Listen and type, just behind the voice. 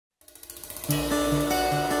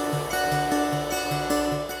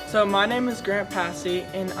So my name is Passi,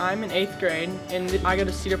 and I'm in 8th grade, and I go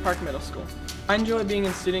to Cedar Park Middle School. I enjoy being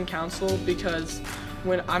in student council because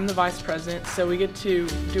when I'm the vice president, so we get to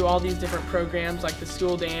do all these different programs like the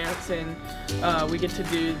school dance, and we get to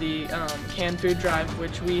do the canned food drive,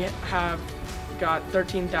 which we have got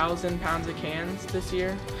 13,000 pounds of cans this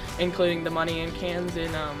year, including the money in cans.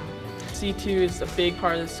 And C2 is a big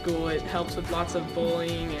part of the school. It helps with lots of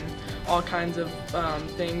bullying and all kinds of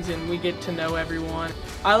things, and we get to know everyone.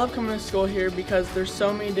 I love coming to school here because there's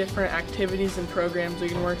so many different activities and programs we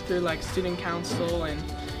can work through, like student council and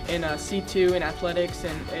C2 and athletics,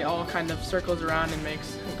 and it all kind of circles around and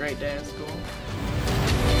makes a great day at school.